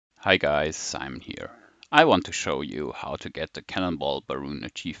Hi guys, Simon here. I want to show you how to get the Cannonball-Baron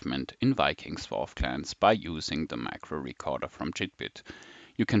achievement in Vikings War of Clans by using the macro recorder from Jitbit.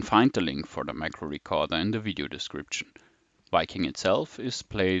 You can find the link for the macro recorder in the video description. Viking itself is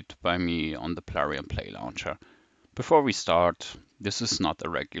played by me on the Plarium Play Launcher. Before we start, this is not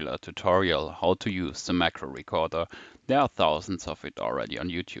a regular tutorial how to use the macro recorder. There are thousands of it already on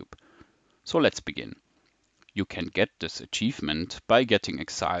YouTube. So let's begin. You can get this achievement by getting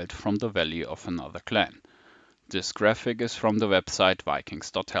exiled from the valley of another clan. This graphic is from the website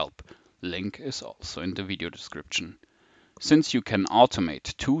vikings.help. Link is also in the video description. Since you can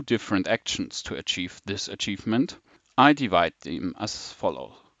automate two different actions to achieve this achievement, I divide them as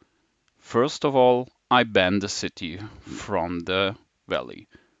follows. First of all, I ban the city from the valley.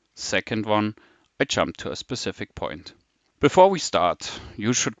 Second one, I jump to a specific point. Before we start,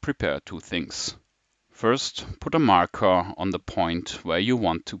 you should prepare two things. First, put a marker on the point where you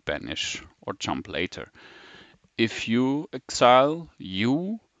want to banish or jump later. If you exile,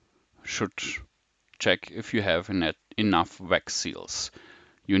 you should check if you have enough wax seals.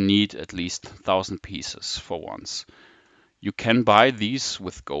 You need at least 1,000 pieces for once. You can buy these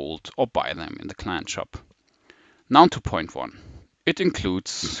with gold or buy them in the clan shop. Now to point 1. It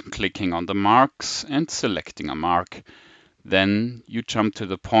includes clicking on the marks and selecting a mark. Then you jump to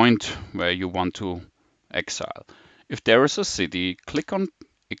the point where you want to exile. If there is a city, click on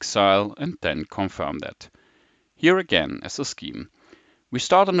exile and then confirm that. Here again as a scheme. We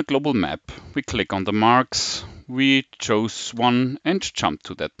start on a global map, we click on the marks, we choose one and jump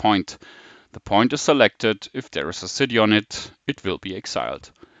to that point. The point is selected. If there is a city on it, it will be exiled.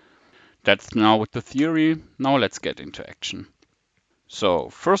 That's now with the theory. Now let's get into action. So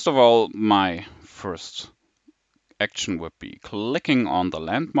first of all, my first action would be clicking on the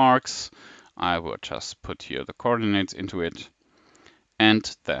landmarks. I will just put here the coordinates into it and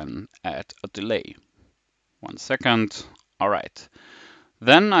then add a delay. 1 second. All right.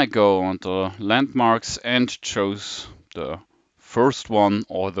 Then I go on the landmarks and choose the first one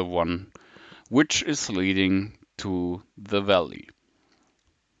or the one which is leading to the valley.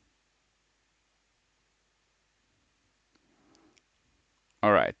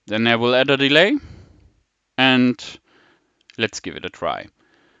 All right. Then I will add a delay and let's give it a try.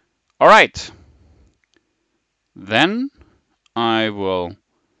 All right. Then I will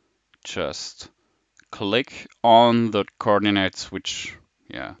just click on the coordinates which,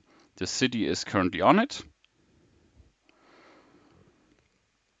 the city is currently on it.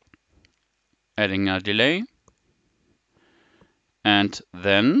 Adding a delay. And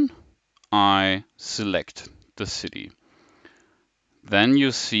then I select the city. Then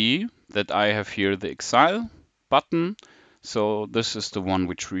you see that I have here the exile button. So this is the one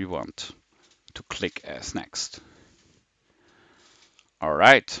which we want to click as next. All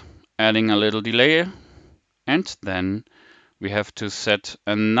right, adding a little delay, and then we have to set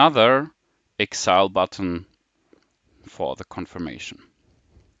another exile button for the confirmation.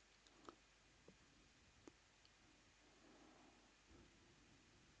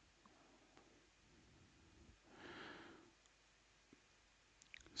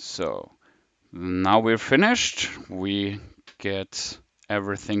 So now we're finished. We get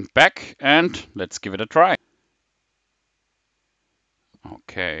everything back and let's give it a try.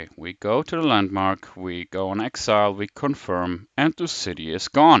 Okay, we go to the landmark, we go on exile, we confirm, and the city is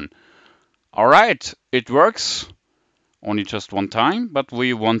gone. All right, it works. Only just one time, but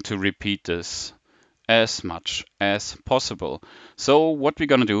we want to repeat this as much as possible. So what we're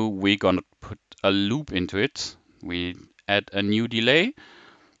gonna do, we're gonna put a loop into it. We add a new delay.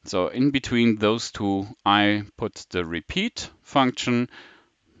 So in between those two, I put the repeat function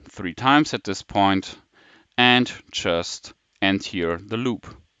 3 times at this point and just end here the loop.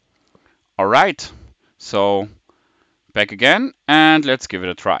 All right, so back again and let's give it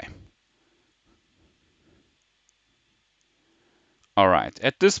a try. All right,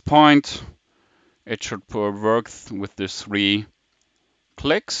 at this point, it should work with the 3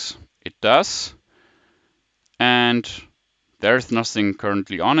 clicks. It does. And there's nothing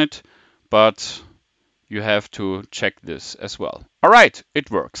currently on it, but you have to check this as well. All right, it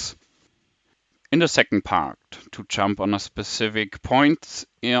works. In the second part, to jump on a specific point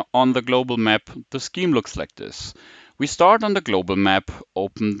on the global map, the scheme looks like this. We start on the global map,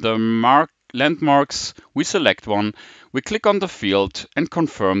 open the landmarks, we select one, we click on the field and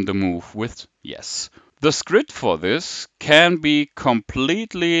confirm the move with yes. The script for this can be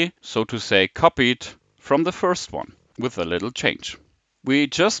completely, so to say, copied from the first one with a little change. We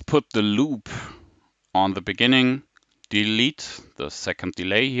just put the loop on the beginning, delete the second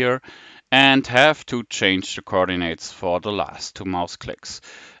delay here, and have to change the coordinates for the last 2 mouse clicks.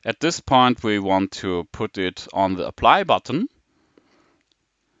 At this point, we want to put it on the apply button,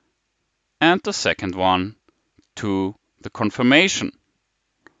 and the second one to the confirmation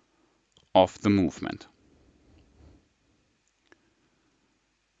of the movement.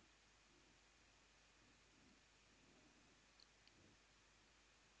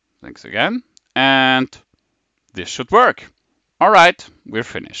 Thanks again, and this should work. Alright, we're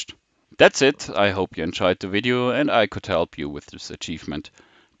finished. That's it. I hope you enjoyed the video and I could help you with this achievement.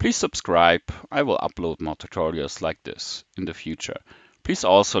 Please subscribe. I will upload more tutorials like this in the future. Please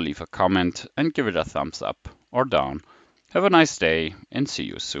also leave a comment and give it a thumbs up or down. Have a nice day and see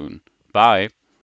you soon. Bye.